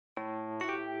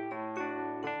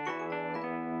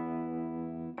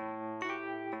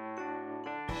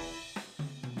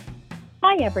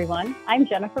Hi, everyone. I'm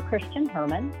Jennifer Christian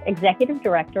Herman, Executive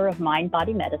Director of Mind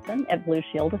Body Medicine at Blue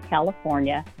Shield of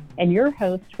California, and your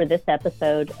host for this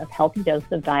episode of Healthy Dose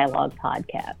of Dialogue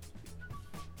podcast.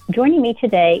 Joining me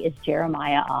today is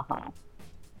Jeremiah Aha.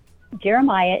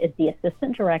 Jeremiah is the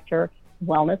Assistant Director of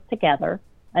Wellness Together,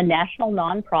 a national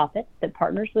nonprofit that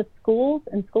partners with schools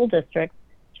and school districts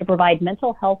to provide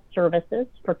mental health services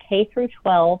for K through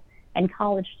 12 and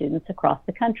college students across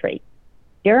the country.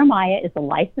 Jeremiah is a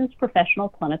licensed professional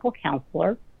clinical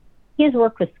counselor. He has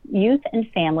worked with youth and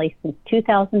families since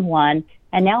 2001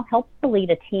 and now helps to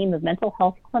lead a team of mental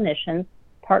health clinicians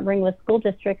partnering with school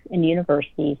districts and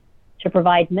universities to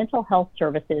provide mental health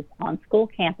services on school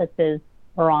campuses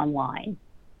or online.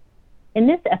 In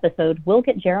this episode, we'll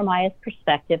get Jeremiah's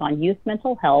perspective on youth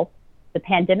mental health, the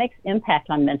pandemic's impact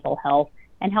on mental health,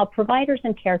 and how providers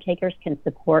and caretakers can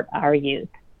support our youth.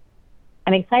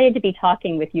 I'm excited to be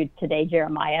talking with you today,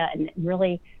 Jeremiah, and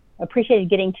really appreciated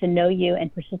getting to know you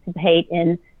and participate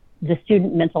in the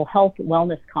Student Mental Health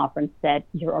Wellness Conference that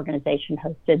your organization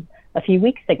hosted a few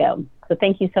weeks ago. So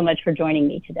thank you so much for joining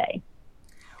me today.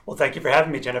 Well, thank you for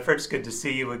having me, Jennifer. It's good to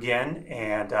see you again.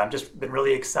 And I've just been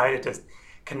really excited to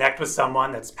connect with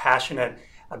someone that's passionate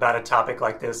about a topic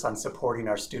like this on supporting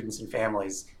our students and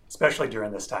families, especially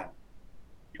during this time.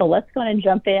 So let's go ahead and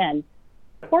jump in.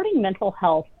 Supporting mental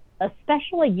health,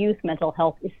 especially youth mental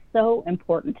health, is so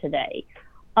important today.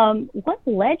 What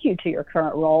led you to your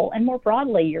current role, and more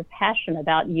broadly, your passion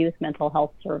about youth mental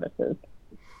health services?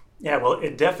 Yeah, well,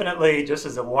 it definitely, just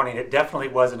as a warning, it definitely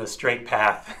wasn't a straight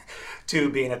path to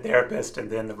being a therapist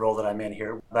and then the role that I'm in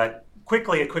here. But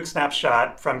quickly, a quick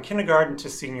snapshot. From kindergarten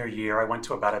to senior year, I went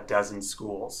to about a dozen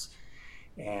schools.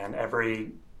 And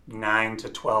every 9 to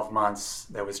 12 months,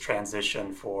 there was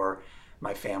transition for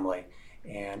my family.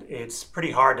 And it's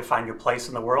pretty hard to find your place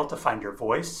in the world, to find your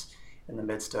voice in the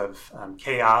midst of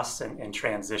chaos and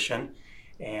transition.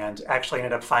 And actually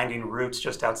ended up finding roots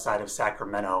just outside of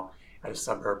Sacramento at a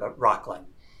suburb of Rockland.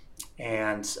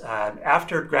 And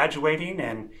after graduating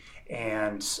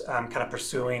and kind of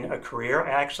pursuing a career,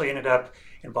 I actually ended up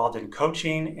involved in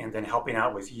coaching and then helping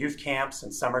out with youth camps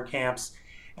and summer camps,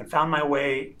 and found my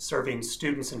way serving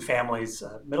students and families,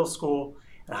 middle school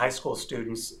and high school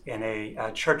students in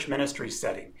a church ministry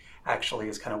setting, actually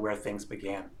is kind of where things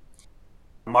began.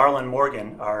 Marlon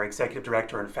Morgan, our executive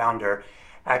director and founder,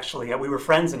 actually, we were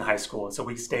friends in high school, and so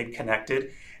we stayed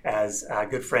connected as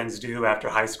good friends do after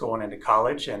high school and into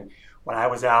college. And when I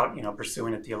was out,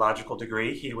 pursuing a theological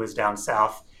degree, he was down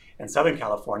south in Southern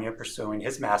California pursuing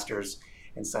his master's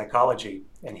in psychology.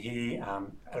 And he,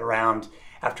 around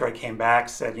after I came back,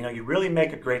 said, you really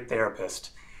make a great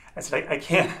therapist. I said, I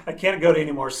can't go to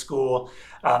any more school.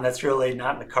 That's really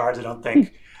not in the cards. I don't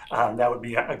think that would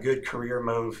be a good career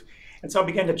move. And so I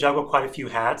began to juggle quite a few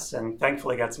hats, and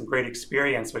thankfully got some great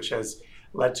experience, which has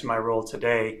led to my role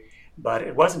today. But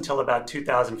it wasn't until about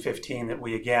 2015 that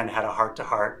we again had a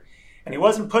heart-to-heart. And he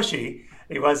wasn't pushy,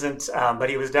 but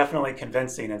he was definitely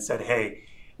convincing and said, hey,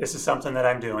 this is something that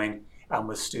I'm doing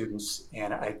with students,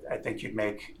 and I think you'd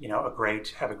make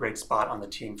have a great spot on the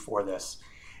team for this.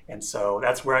 And so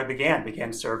that's where I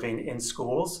began serving in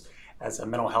schools as a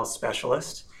mental health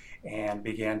specialist, and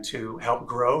began to help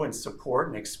grow and support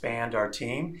and expand our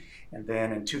team. And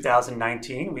then in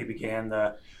 2019, we began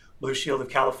the Blue Shield of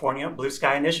California Blue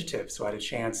Sky Initiative. So I had a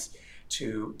chance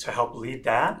to help lead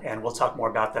that, and we'll talk more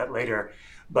about that later.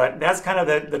 But that's kind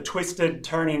of the twisted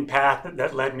turning path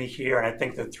that led me here. And I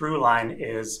think the through line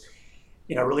is,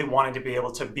 really wanting to be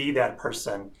able to be that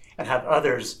person and have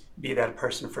others be that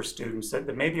person for students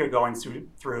that maybe are going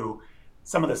through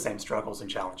some of the same struggles and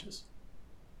challenges.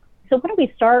 So why don't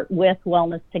we start with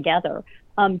Wellness Together?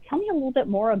 Tell me a little bit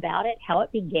more about it, how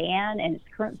it began, and its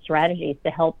current strategies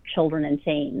to help children and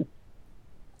teens.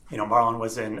 Marlon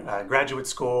was in graduate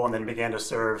school and then began to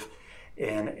serve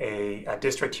in a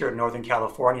district here in Northern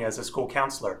California as a school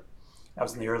counselor. That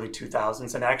was in the early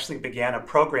 2000s, and actually began a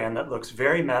program that looks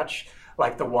very much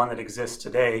like the one that exists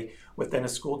today within a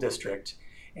school district,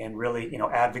 and really,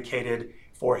 advocated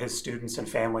for his students and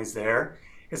families there.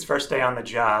 His first day on the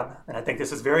job, and I think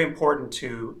this is very important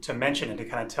to mention and to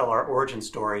kind of tell our origin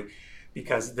story,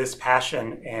 because this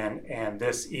passion and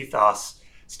this ethos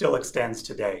still extends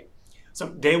today. So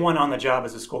day one on the job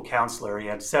as a school counselor, he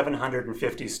had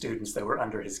 750 students that were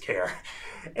under his care.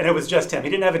 And it was just him. He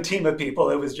didn't have a team of people,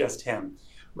 it was just him,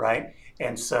 right?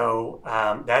 And so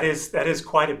that is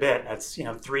quite a bit. That's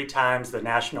 3 times the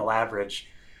national average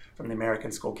from the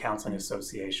American School Counseling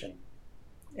Association.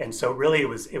 And so really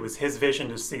it was his vision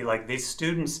to see, like, these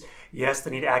students, yes, they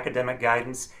need academic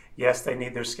guidance, yes, they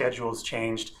need their schedules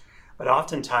changed, but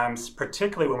oftentimes,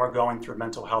 particularly when we're going through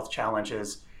mental health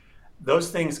challenges,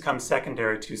 those things come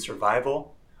secondary to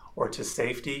survival or to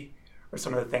safety or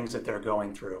some of the things that they're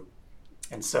going through.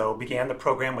 And so began the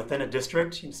program within a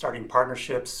district, starting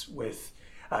partnerships with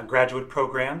graduate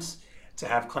programs to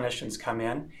have clinicians come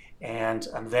in. And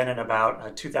then in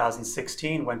about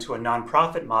 2016, went to a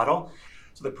nonprofit model.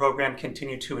 So the program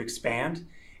continued to expand.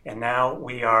 And now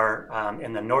we are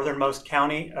in the northernmost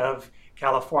county of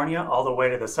California, all the way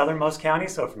to the southernmost county.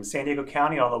 So from San Diego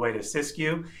County all the way to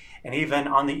Siskiyou, and even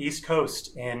on the East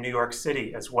Coast in New York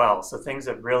City as well. So things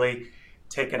have really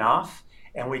taken off.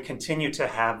 And we continue to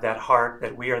have that heart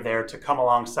that we are there to come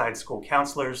alongside school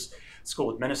counselors,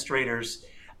 school administrators,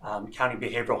 county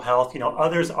behavioral health,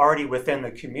 others already within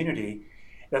the community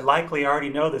that likely already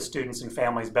know the students and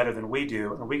families better than we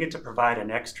do. And we get to provide an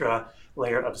extra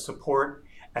layer of support,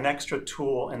 an extra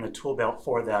tool in the tool belt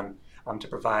for them to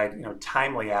provide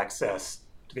timely access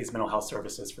to these mental health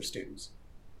services for students.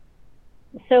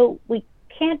 So we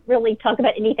can't really talk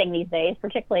about anything these days,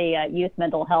 particularly youth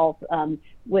mental health,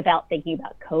 without thinking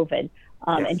about COVID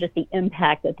Yes. and just the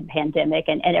impact that the pandemic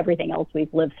and everything else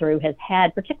we've lived through has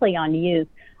had, particularly on youth.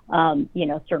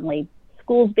 Certainly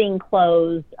schools being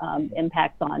closed,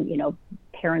 impacts on,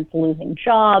 parents losing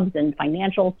jobs and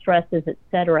financial stresses, et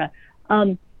cetera.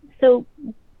 So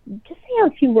just say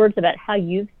a few words about how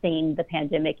you've seen the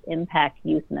pandemic impact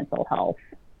youth mental health.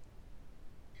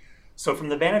 So from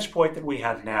the vantage point that we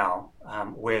have now,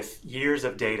 with years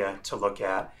of data to look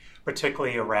at,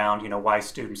 particularly around why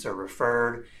students are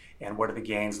referred and what do the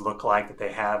gains look like that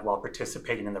they have while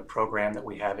participating in the program that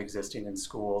we have existing in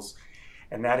schools.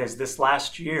 And that is, this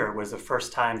last year was the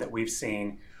first time that we've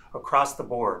seen across the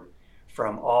board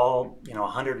from all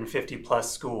 150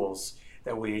 plus schools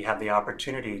that we have the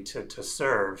opportunity to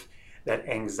serve, that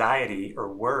anxiety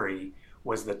or worry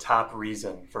was the top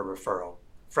reason for referral,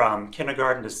 from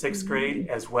kindergarten to sixth grade,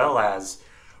 as well as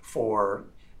for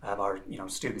our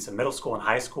students in middle school and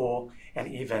high school, and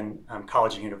even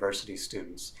college and university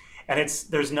students. And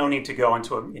there's no need to go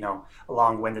into a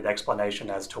long-winded explanation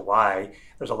as to why.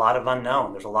 There's a lot of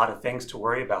unknown. There's a lot of things to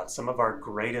worry about. Some of our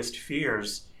greatest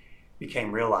fears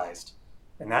became realized.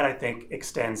 And that, I think,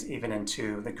 extends even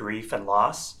into the grief and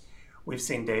loss. We've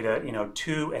seen data,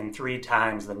 2 and 3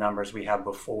 times the numbers we had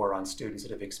before on students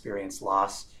that have experienced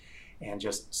loss. And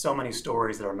just so many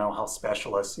stories that our mental health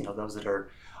specialists, those that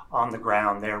are on the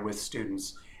ground there with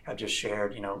students, have just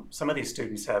shared. Some of these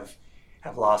students have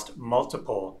lost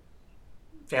multiple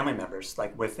family members,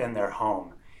 like within their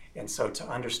home. And so to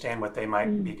understand what they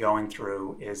might be going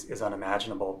through is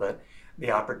unimaginable. But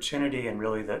the opportunity and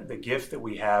really the gift that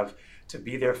we have to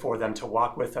be there for them, to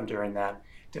walk with them during that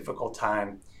difficult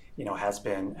time, has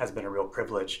been a real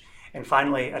privilege. And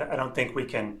finally, I don't think we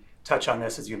can touch on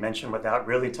this, as you mentioned, without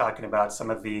really talking about some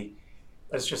of the,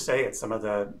 let's just say it, some of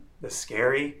the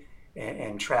scary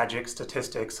and tragic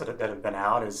statistics that have been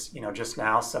out. As just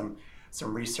now some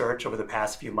research over the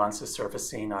past few months is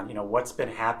surfacing on what's been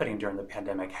happening during the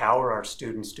pandemic. How are our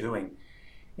students doing?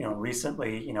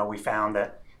 Recently, we found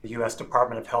that the U.S.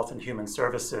 Department of Health and Human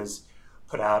Services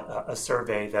put out a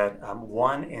survey that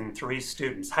 1 in 3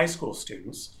 students, high school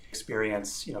students,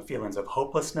 experience feelings of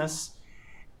hopelessness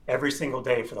every single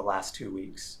day for the last 2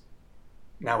 weeks.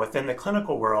 Now, within the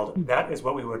clinical world, that is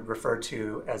what we would refer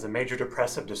to as a major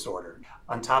depressive disorder.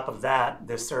 On top of that,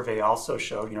 this survey also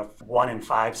showed 1 in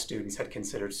 5 students had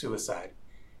considered suicide.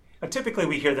 Now, typically,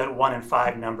 we hear that 1 in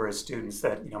 5 number is students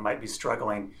that might be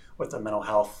struggling with a mental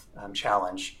health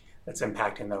challenge that's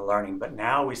impacting their learning. But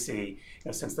now we see,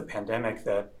 since the pandemic,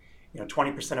 that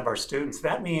 20% of our students,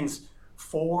 that means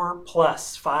 4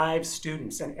 plus 5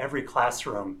 students in every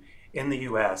classroom in the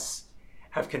U.S.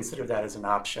 have considered that as an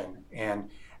option.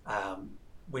 And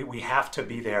we have to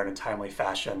be there in a timely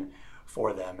fashion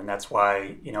for them. And that's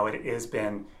why, it has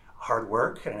been hard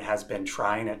work and it has been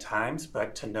trying at times,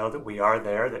 but to know that we are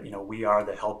there, that, we are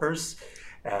the helpers,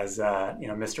 as,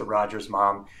 Mr. Rogers'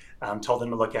 mom told him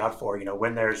to look out for,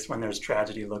 when there's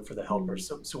tragedy, look for the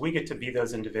helpers. So we get to be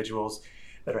those individuals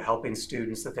that are helping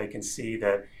students, that they can see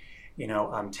that,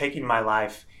 taking my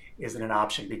life isn't an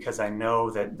option, because I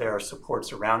know that there are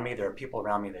supports around me. There are people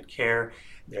around me that care.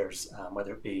 There's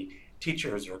whether it be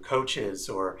teachers or coaches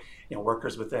or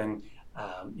workers within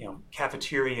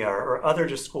cafeteria or other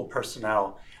just school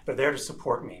personnel. They're there to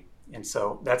support me. And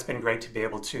so that's been great to be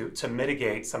able to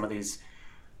mitigate some of these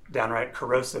downright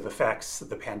corrosive effects that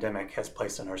the pandemic has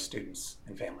placed on our students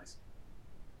and families.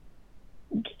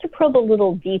 Just to probe a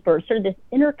little deeper, sort of this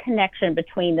interconnection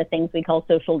between the things we call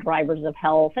social drivers of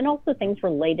health and also things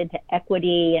related to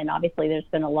equity. And obviously there's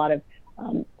been a lot of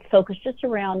focus just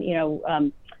around,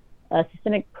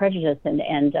 systemic prejudice and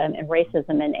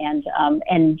racism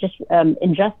and just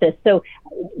injustice. So,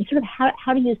 sort of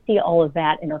how do you see all of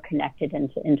that interconnected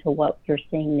into what you're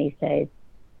seeing these days?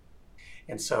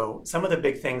 And so, some of the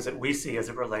big things that we see as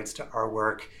it relates to our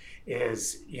work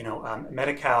is,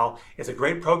 Medi-Cal is a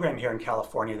great program here in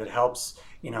California that helps,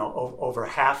 over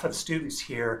half of students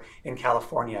here in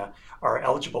California are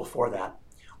eligible for that.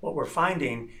 What we're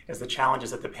finding is the challenges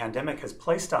that the pandemic has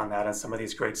placed on that and some of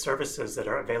these great services that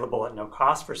are available at no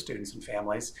cost for students and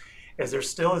families is there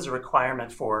still is a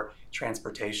requirement for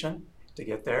transportation to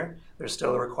get there. There's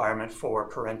still a requirement for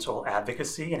parental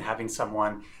advocacy and having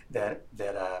someone that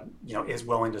is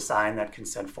willing to sign that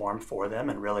consent form for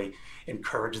them and really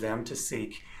encourage them to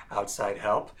seek outside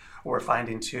help. What we're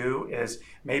finding too is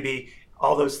maybe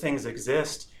all those things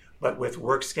exist, but with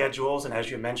work schedules, and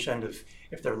as you mentioned,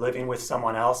 if they're living with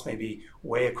someone else, maybe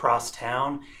way across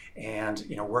town, and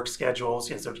work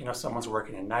schedules, someone's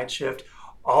working a night shift,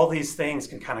 all these things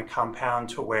can kind of compound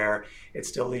to where it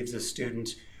still leaves a student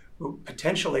who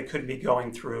potentially could be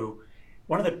going through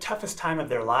one of the toughest time of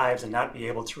their lives and not be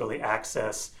able to really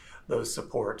access those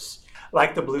supports.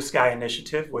 Like the Blue Sky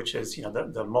Initiative, which is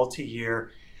the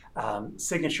multi-year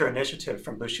signature initiative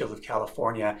from Blue Shield of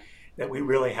California, that we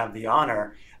really have the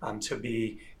honor to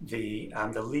be the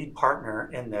lead partner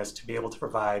in this, to be able to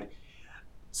provide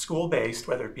school-based,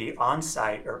 whether it be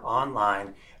on-site or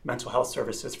online, mental health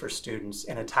services for students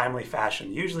in a timely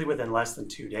fashion, usually within less than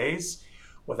 2 days,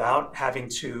 without having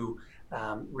to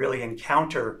really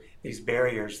encounter these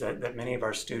barriers that many of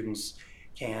our students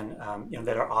can,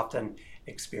 that are often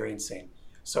experiencing.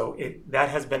 So that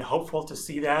has been hopeful to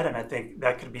see that, and I think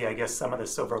that could be, I guess, some of the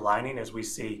silver lining as we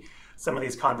see some of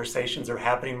these conversations are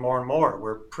happening more and more.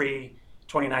 Where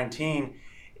pre-2019,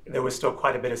 there was still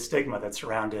quite a bit of stigma that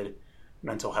surrounded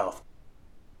mental health.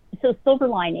 So silver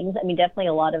linings, definitely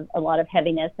a lot of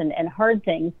heaviness and hard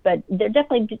things, but there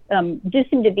definitely do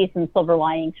seem to be some silver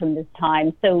linings from this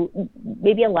time. So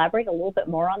maybe elaborate a little bit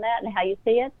more on that and how you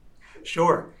see it?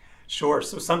 Sure. So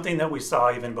something that we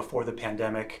saw even before the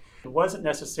pandemic, it wasn't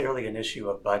necessarily an issue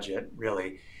of budget,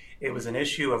 really. It was an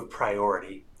issue of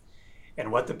priority.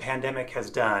 And what the pandemic has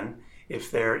done, if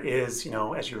there is,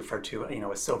 as you referred to,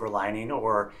 a silver lining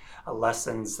or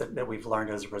lessons that we've learned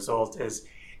as a result, is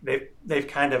they've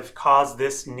kind of caused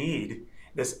this need,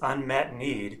 this unmet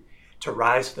need, to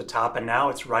rise to the top, and now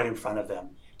it's right in front of them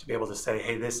to be able to say,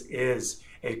 hey, this is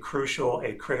a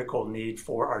critical need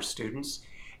for our students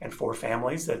and for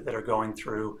families that are going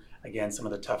through, again, some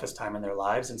of the toughest time in their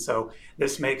lives. And so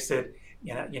this makes it,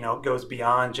 goes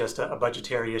beyond just a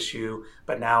budgetary issue,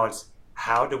 but now it's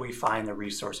how do we find the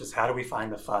resources? How do we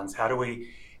find the funds? How do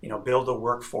we, build a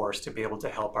workforce to be able to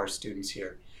help our students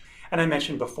here? And I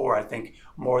mentioned before, I think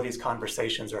more of these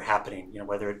conversations are happening,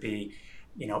 whether it be,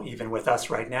 even with us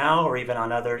right now or even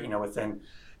on other, within,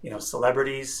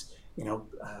 celebrities,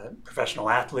 professional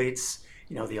athletes,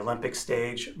 the Olympic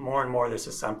stage. More and more, this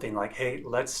is something like, hey,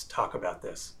 let's talk about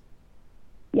this.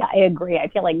 Yeah, I agree. I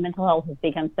feel like mental health has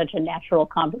become such a natural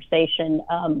conversation,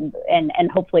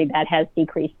 and hopefully that has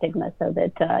decreased stigma so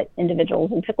that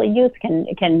individuals, and particularly youth,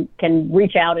 can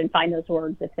reach out and find those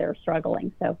words if they're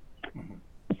struggling. So. Mm-hmm.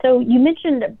 So you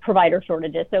mentioned provider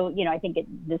shortages. So, I think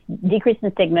this decrease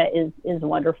in stigma is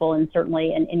wonderful, and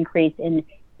certainly an increase in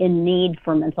need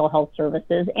for mental health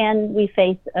services. And we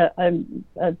face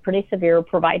a pretty severe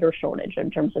provider shortage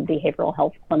in terms of behavioral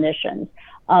health clinicians.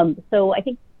 So I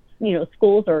think,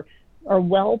 schools are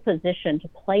well positioned to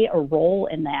play a role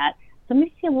in that. So let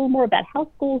me see a little more about how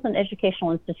schools and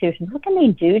educational institutions, what can they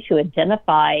do to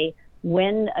identify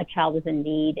when a child is in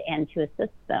need and to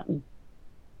assist them?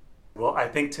 Well, I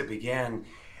think to begin,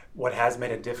 what has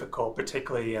made it difficult,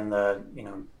 particularly in the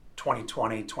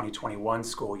 2020, 2021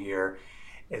 school year,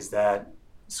 is that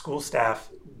school staff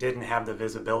didn't have the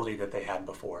visibility that they had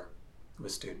before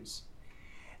with students.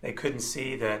 They couldn't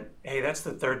see that, hey, that's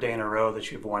the third day in a row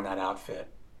that you've worn that outfit.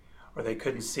 Or they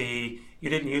couldn't see, you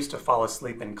didn't used to fall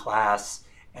asleep in class,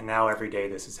 and now every day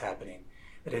this is happening.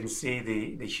 They didn't see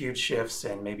the huge shifts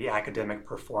in maybe academic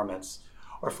performance,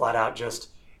 or flat out just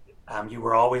you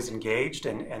were always engaged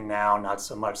and now not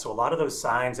so much. So a lot of those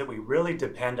signs that we really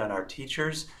depend on our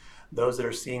teachers, those that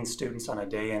are seeing students on a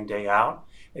day in, day out,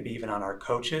 maybe even on our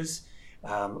coaches,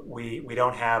 we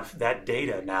don't have that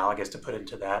data now, I guess, to put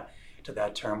into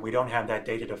that term. We don't have that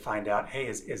data to find out, hey,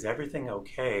 is everything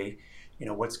okay?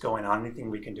 What's going on? Anything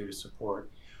we can do to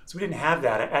support? So we didn't have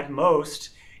that. At most,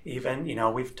 even,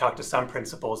 we've talked to some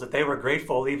principals that they were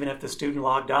grateful even if the student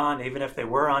logged on, even if they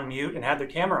were on mute and had their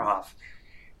camera off.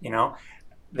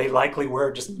 they likely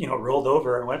were just, rolled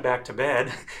over and went back to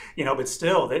bed, but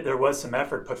still there was some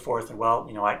effort put forth and, well,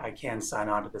 I can sign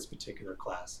on to this particular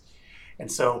class.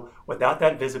 And so without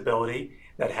that visibility,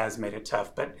 that has made it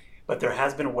tough. But there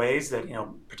has been ways that,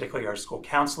 particularly our school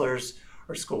counselors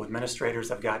or school administrators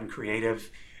have gotten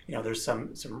creative. There's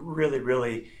some really,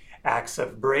 really acts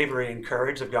of bravery and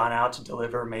courage have gone out to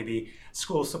deliver maybe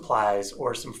school supplies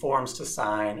or some forms to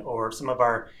sign, or some of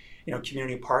our,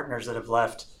 community partners that have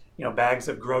left, bags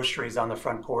of groceries on the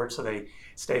front porch so they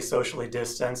stay socially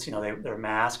distanced, they're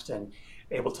masked and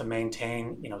able to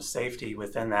maintain, safety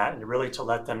within that, and really to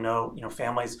let them know,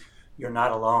 families, you're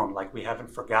not alone. Like, we haven't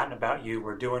forgotten about you.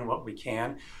 We're doing what we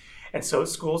can. And so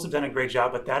schools have done a great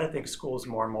job with that. I think schools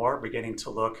more and more are beginning to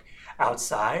look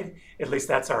outside. At least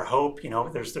that's our hope.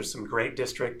 There's some great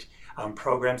district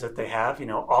programs that they have,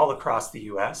 all across the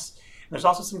U.S. And there's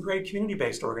also some great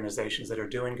community-based organizations that are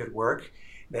doing good work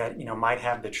that, might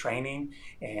have the training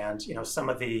and, some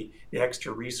of the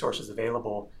extra resources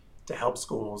available to help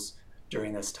schools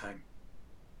during this time.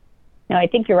 No, I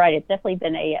think you're right. It's definitely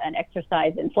been an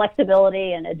exercise in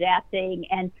flexibility and adapting.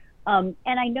 And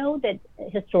I know that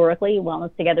historically,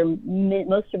 Wellness Together,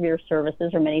 most of your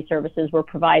services or many services were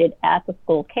provided at the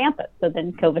school campus. So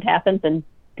then COVID happens and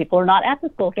people are not at the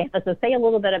school campus. So say a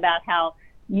little bit about how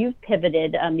you've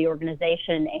pivoted the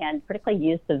organization and particularly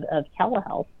use of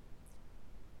telehealth.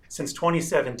 Since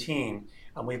 2017,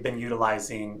 we've been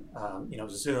utilizing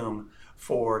Zoom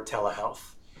for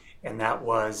telehealth. And that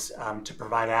was to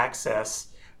provide access.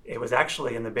 It was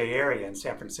actually in the Bay Area in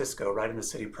San Francisco, right in the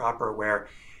city proper, where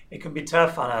it can be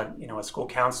tough on a school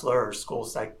counselor or school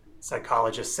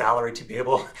psychologist salary to be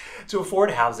able to afford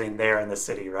housing there in the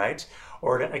city, right?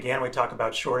 Or again, we talk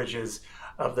about shortages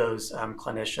of those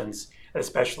clinicians that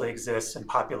especially exist in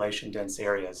population dense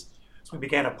areas. So we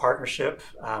began a partnership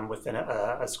within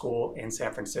a school in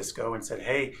San Francisco and said,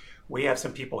 hey, we have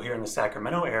some people here in the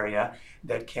Sacramento area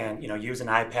that can, use an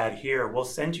iPad here. We'll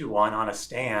send you one on a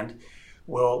stand.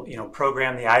 We'll,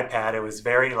 program the iPad. It was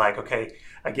very okay,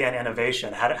 again,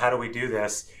 innovation. How do we do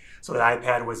this? So the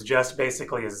iPad was just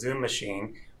basically a Zoom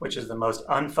machine, which is the most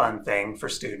unfun thing for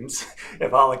students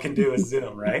if all it can do is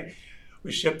Zoom, right?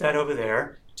 We shipped that over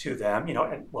there to them,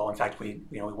 and well, in fact, we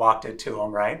walked it to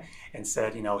them, right? And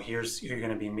said, here's who you're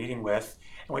going to be meeting with.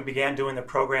 And we began doing the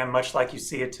program much like you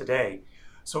see it today.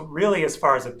 So really, as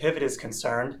far as a pivot is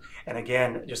concerned, and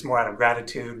again, just more out of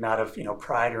gratitude, not of,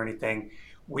 pride or anything,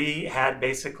 we had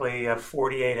basically a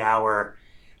 48-hour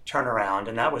turnaround.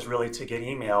 And that was really to get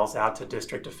emails out to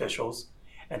district officials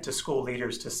and to school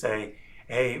leaders to say,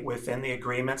 hey, within the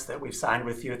agreements that we've signed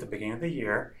with you at the beginning of the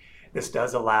year, this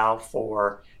does allow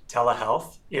for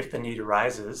telehealth if the need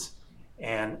arises.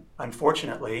 And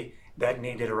unfortunately, that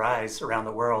need did arise around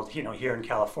the world. Here in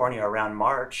California around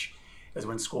March is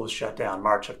when schools shut down,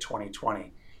 March of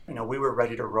 2020. We were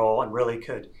ready to roll and really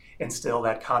could instill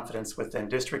that confidence within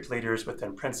district leaders,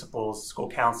 within principals, school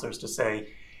counselors to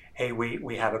say, hey,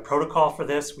 we have a protocol for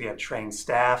this. We have trained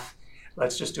staff.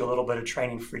 Let's just do a little bit of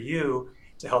training for you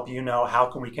to help how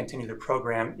can we continue the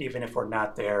program even if we're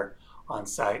not there on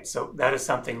site. So that is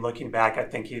something, looking back, I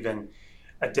think even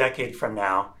a decade from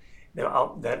now, that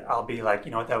I'll be like,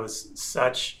 that was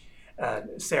such a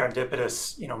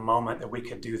serendipitous, moment that we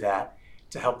could do that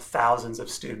to help thousands of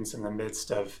students in the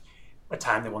midst of a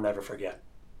time that we'll never forget.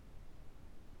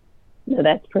 No,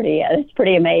 that's pretty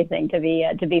amazing to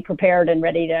be prepared and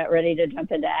ready to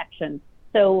jump into action.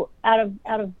 So out of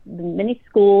the many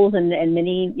schools and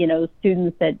many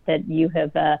students that you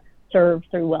have served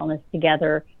through Wellness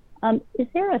Together, is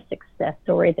there a success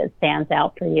story that stands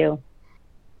out for you?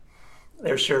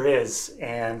 There sure is,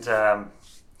 and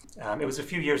it was a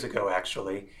few years ago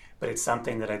actually, but it's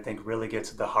something that I think really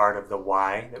gets at the heart of the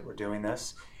why that we're doing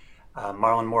this.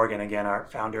 Marlon Morgan, again, our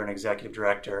founder and executive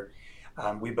director,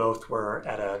 we both were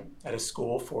at a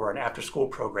school for an after-school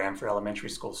program for elementary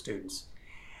school students.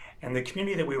 And the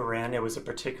community that we were in, it was a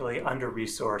particularly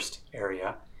under-resourced area.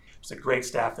 It was a great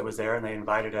staff that was there, and they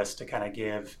invited us to kind of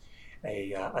give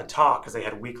a talk, because they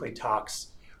had weekly talks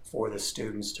for the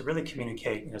students to really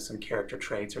communicate, some character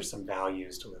traits or some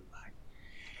values to live by.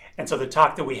 And so the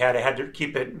talk that we had, I had to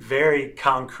keep it very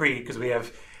concrete because we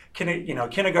have,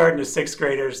 kindergarten to sixth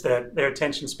graders that their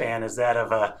attention span is that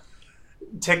of a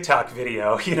TikTok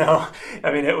video.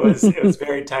 I mean, it was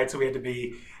very tight, so we had to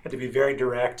be very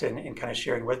direct and kind of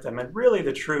sharing with them. And really,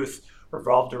 the truth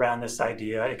revolved around this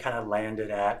idea. It kind of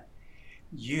landed at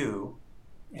you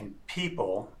and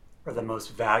people are the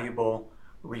most valuable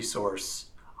resource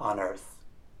on earth.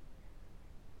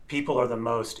 People are the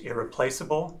most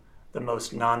irreplaceable, the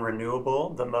most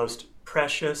non-renewable, the most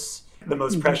precious, the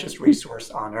most precious resource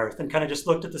on earth, and kind of just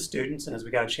looked at the students. And as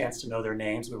we got a chance to know their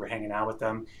names, we were hanging out with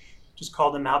them, just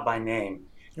called them out by name.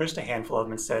 Just a handful of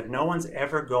them, and said, no one's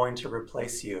ever going to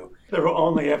replace you. There will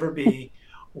only ever be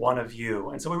one of you.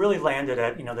 And so we really landed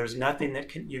at, there's nothing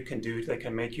that you can do that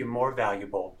can make you more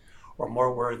valuable or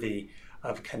more worthy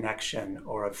of connection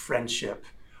or of friendship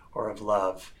or of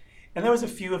love. And there was a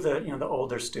few of the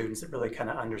older students that really kind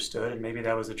of understood, and maybe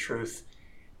that was a truth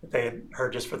that they had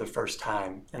heard just for the first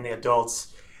time. And the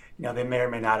adults, they may or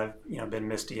may not have, been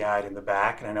misty-eyed in the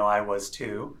back, and I know I was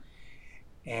too.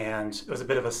 And it was a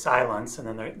bit of a silence, and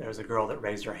then there was a girl that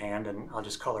raised her hand, and I'll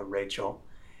just call her Rachel.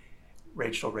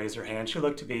 Rachel raised her hand. She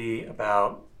looked to be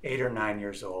about 8 or 9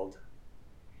 years old.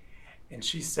 And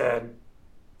she said,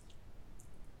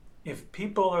 if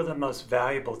people are the most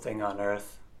valuable thing on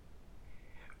earth,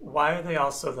 why are they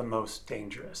also the most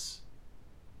dangerous?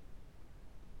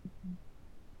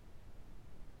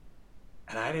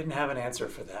 And I didn't have an answer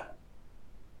for that.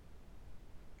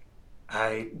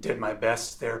 I did my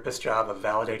best therapist job of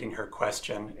validating her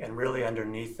question, and really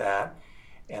underneath that,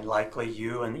 and likely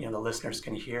you and the listeners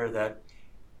can hear that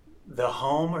the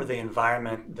home or the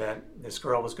environment that this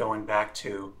girl was going back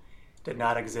to did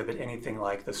not exhibit anything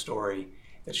like the story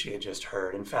that she had just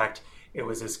heard. In fact, it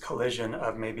was this collision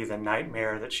of maybe the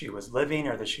nightmare that she was living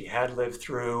or that she had lived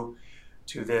through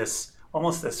to this,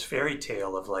 almost this fairy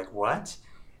tale of like, what?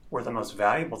 We're the most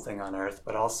valuable thing on earth,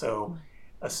 but also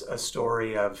a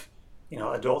story of,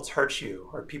 adults hurt you,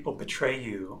 or people betray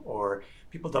you, or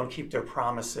people don't keep their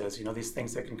promises, these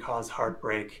things that can cause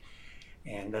heartbreak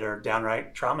and that are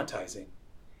downright traumatizing.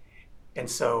 And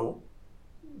so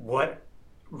what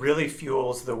really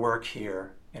fuels the work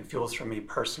here and fuels for me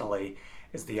personally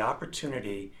is the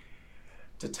opportunity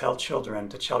to tell children,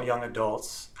 to tell young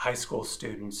adults, high school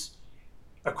students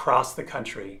across the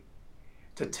country,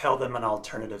 to tell them an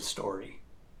alternative story,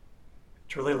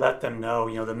 to really let them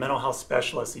know, the mental health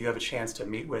specialist that you have a chance to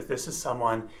meet with, this is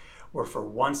someone where for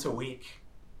once a week,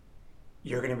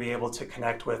 you're going to be able to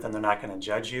connect with, and they're not going to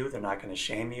judge you, they're not going to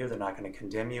shame you, they're not going to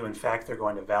condemn you. In fact, they're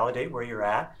going to validate where you're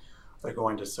at, they're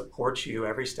going to support you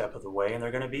every step of the way, and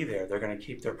they're going to be there. They're going to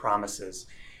keep their promises.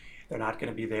 They're not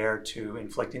going to be there to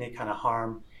inflict any kind of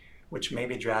harm, which may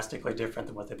be drastically different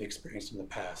than what they've experienced in the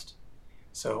past.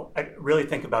 So I really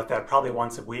think about that probably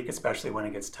once a week, especially when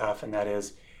it gets tough, and that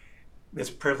is this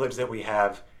privilege that we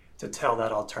have to tell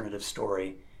that alternative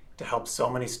story, to help so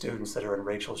many students that are in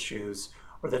Rachel's shoes,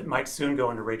 or that might soon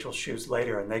go into Rachel's shoes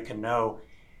later, and they can know,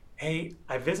 hey,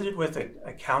 I visited with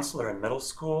a counselor in middle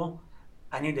school.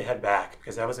 I need to head back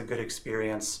because that was a good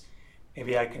experience.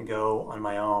 Maybe I can go on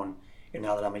my own,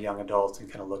 now that I'm a young adult,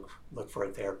 and kind of look for a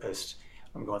therapist.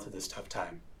 I'm going through this tough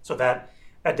time. So that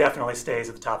definitely stays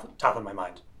at the top of my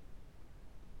mind.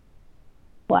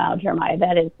 Wow, Jeremiah,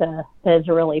 that is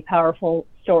a really powerful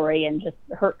story, and just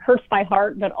hurts my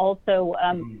heart, but also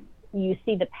you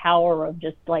see the power of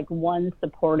just like one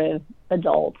supportive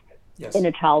adult Yes. in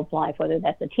a child's life, whether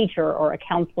that's a teacher or a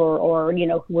counselor or,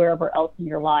 wherever else in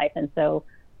your life. And so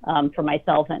for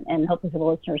myself and hopefully for the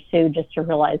listeners too, just to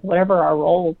realize whatever our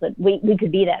roles, that we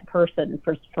could be that person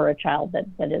for a child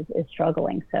that is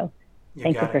struggling. So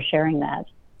thank you for sharing that.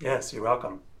 Yes, you're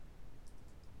welcome.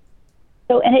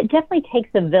 So, and it definitely takes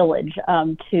a village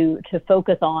to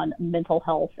focus on mental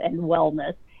health and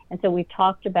wellness. And so we've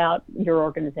talked about your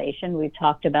organization, we've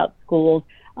talked about schools.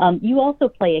 You also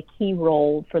play a key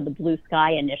role for the Blue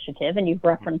Sky Initiative, and you've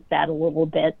referenced that a little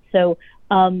bit. So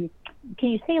can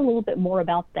you say a little bit more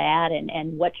about that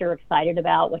and what you're excited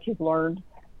about, what you've learned?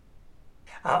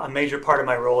 A major part of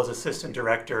my role as assistant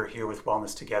director here with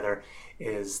Wellness Together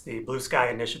is the Blue Sky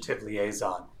Initiative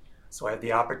liaison. So I have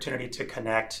the opportunity to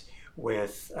connect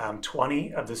with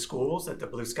 20 of the schools that the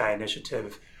Blue Sky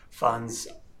Initiative funds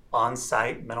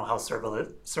on-site mental health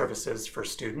services for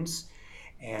students,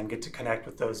 and get to connect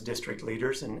with those district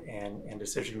leaders and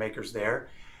decision makers there,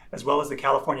 as well as the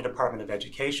California Department of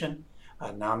Education,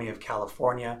 NAMI of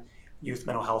California, Youth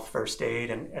Mental Health First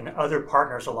Aid, and other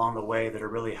partners along the way that are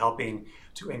really helping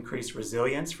to increase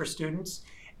resilience for students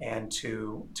and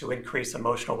to increase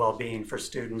emotional well-being for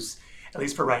students, at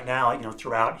least for right now,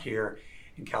 throughout here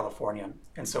in California.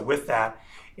 And so with that,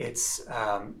 it's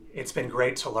been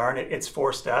great to learn. It's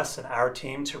forced us and our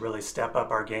team to really step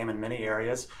up our game in many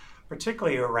areas,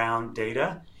 particularly around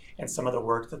data and some of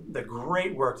the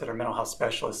great work that our mental health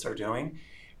specialists are doing.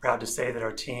 Proud to say that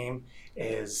our team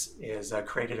is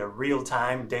created a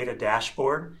real-time data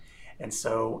dashboard. And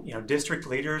so, district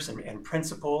leaders and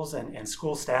principals and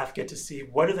school staff get to see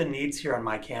what are the needs here on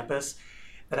my campus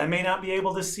that I may not be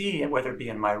able to see, whether it be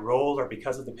in my role or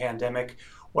because of the pandemic?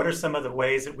 What are some of the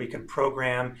ways that we can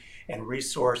program and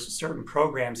resource certain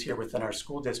programs here within our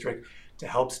school district to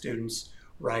help students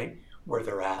right where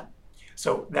they're at?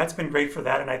 So that's been great for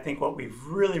that. And I think what we've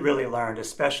really, really learned,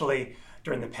 especially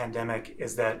during the pandemic,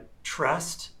 is that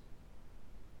trust,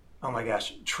 oh my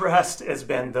gosh, trust has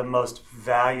been the most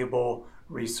valuable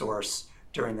resource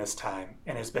during this time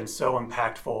and has been so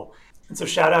impactful. And so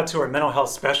shout out to our mental health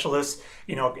specialists,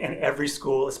 in every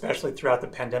school, especially throughout the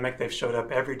pandemic. They've showed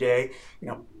up every day,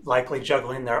 likely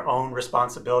juggling their own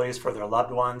responsibilities for their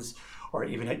loved ones, or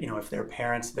even, if they're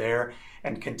parents there,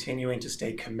 and continuing to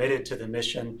stay committed to the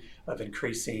mission of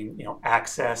increasing,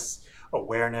 access,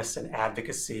 awareness, and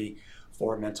advocacy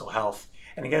for mental health.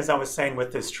 And again, as I was saying,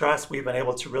 with this trust, we've been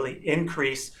able to really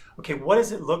increase, okay, what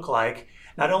does it look like,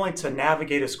 not only to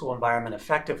navigate a school environment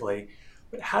effectively,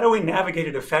 but how do we navigate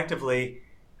it effectively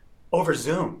over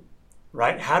Zoom,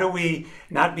 right? How do we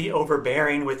not be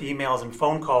overbearing with emails and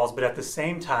phone calls, but at the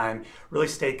same time, really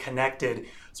stay connected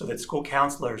so that school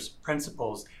counselors,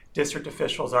 principals, district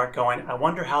officials aren't going, I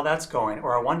wonder how that's going,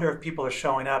 or I wonder if people are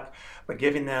showing up, but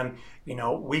giving them,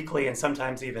 weekly and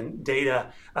sometimes even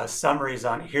data summaries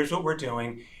on here's what we're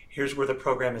doing, here's where the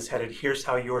program is headed, here's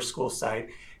how your school site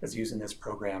is using this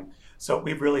program. So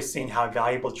we've really seen how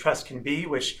valuable trust can be,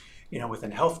 which,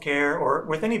 within healthcare or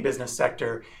with any business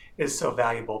sector is so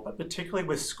valuable, but particularly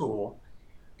with school,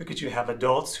 because you have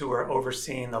adults who are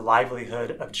overseeing the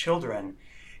livelihood of children.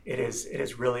 It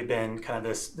has really been kind of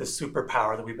this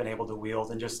superpower that we've been able to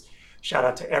wield, and just shout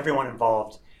out to everyone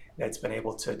involved that's been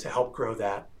able to help grow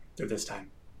that through this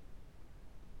time.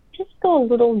 Just go a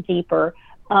little deeper.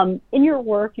 In your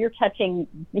work, you're touching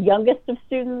the youngest of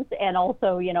students and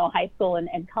also, high school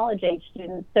and college age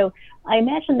students. So I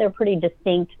imagine they're pretty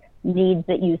distinct needs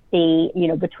that you see,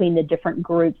 between the different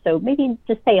groups. So maybe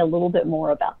just say a little bit more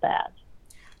about that.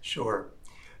 Sure.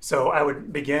 So I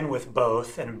would begin with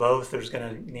both, and both there's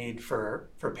going to need for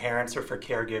parents or for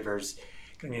caregivers,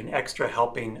 going to need an extra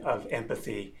helping of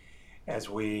empathy as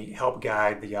we help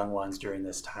guide the young ones during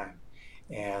this time.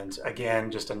 And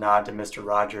again, just a nod to Mr.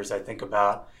 Rogers, I think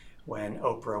about when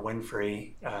Oprah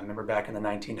Winfrey, remember back in the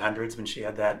 1900s when she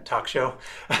had that talk show,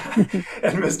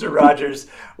 and Mr. Rogers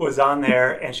was on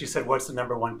there, and she said, what's the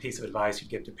number one piece of advice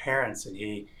you'd give to parents? And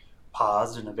he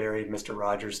paused in a very Mr.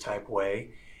 Rogers type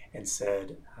way and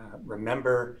said,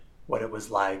 remember what it was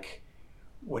like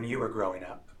when you were growing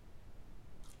up.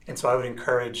 And so I would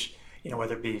encourage,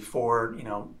 whether it be for,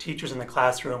 teachers in the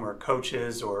classroom or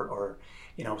coaches or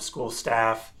school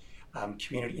staff,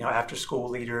 community, after school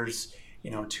leaders,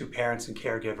 to parents and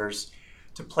caregivers,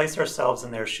 to place ourselves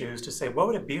in their shoes, to say, what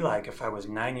would it be like if I was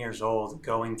 9 years old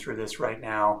going through this right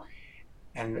now,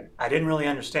 and I didn't really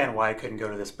understand why I couldn't go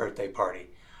to this birthday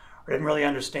party, or didn't really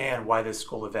understand why this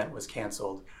school event was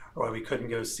canceled, or why we couldn't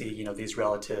go see, these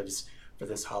relatives for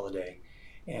this holiday.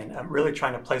 And I'm really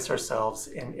trying to place ourselves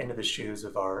into the shoes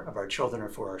of our children or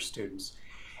for our students.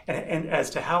 And as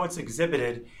to how it's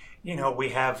exhibited, we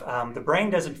have the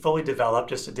brain doesn't fully develop,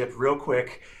 just to dip real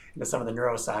quick into some of the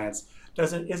neuroscience,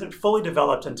 isn't fully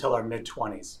developed until our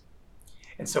mid-20s.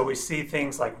 And so we see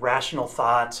things like rational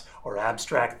thought or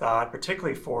abstract thought,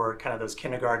 particularly for kind of those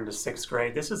kindergarten to sixth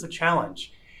grade. This is a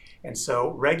challenge. And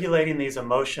so regulating these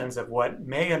emotions of what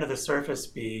may under the surface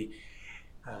be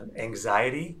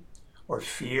anxiety or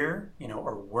fear,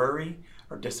 or worry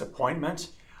or disappointment,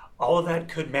 all of that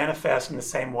could manifest in the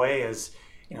same way as,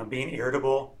 being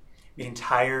irritable, being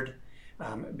tired,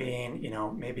 being,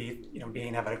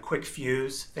 having a quick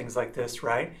fuse, things like this,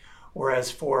 right?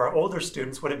 Whereas for our older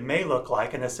students, what it may look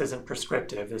like, and this isn't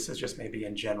prescriptive, this is just maybe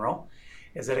in general,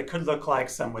 is that it could look like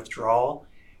some withdrawal,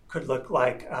 could look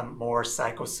like more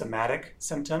psychosomatic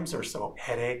symptoms, or so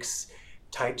headaches,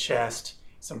 tight chest,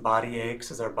 some body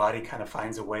aches, as our body kind of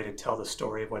finds a way to tell the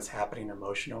story of what's happening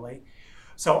emotionally.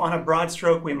 So on a broad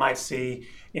stroke, we might see,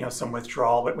 some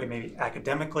withdrawal, but we maybe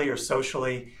academically or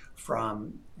socially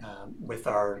from with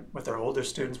our older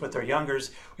students, with our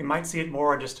youngers, we might see it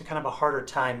more just a kind of a harder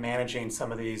time managing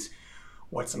some of these,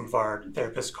 what some of our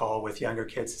therapists call with younger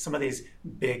kids, some of these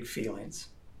big feelings.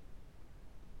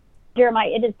 Jeremiah,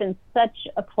 it has been such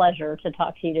a pleasure to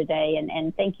talk to you today,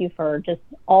 and thank you for just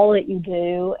all that you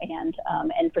do and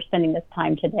for spending this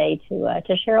time today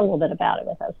to share a little bit about it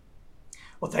with us.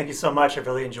 Well, thank you so much. I've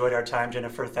really enjoyed our time,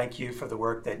 Jennifer. Thank you for the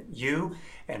work that you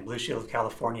and Blue Shield of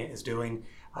California is doing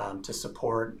to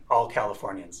support all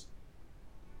Californians.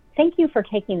 Thank you for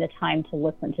taking the time to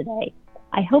listen today.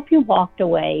 I hope you walked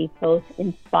away both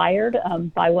inspired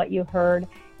by what you heard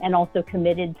and also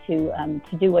committed to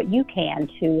do what you can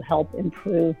to help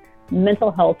improve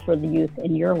mental health for the youth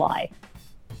in your life.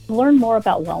 To learn more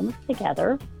about Wellness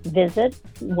Together, visit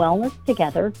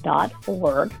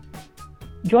wellnesstogether.org.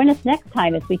 Join us next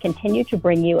time as we continue to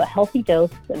bring you a healthy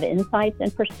dose of insights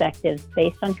and perspectives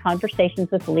based on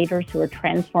conversations with leaders who are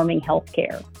transforming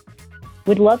healthcare.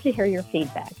 We'd love to hear your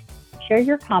feedback. Share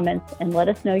your comments and let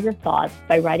us know your thoughts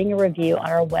by writing a review on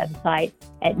our website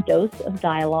at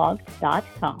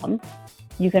doseofdialogue.com.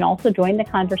 You can also join the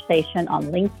conversation on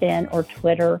LinkedIn or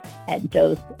Twitter at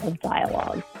Dose of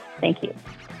Dialogue. Thank you.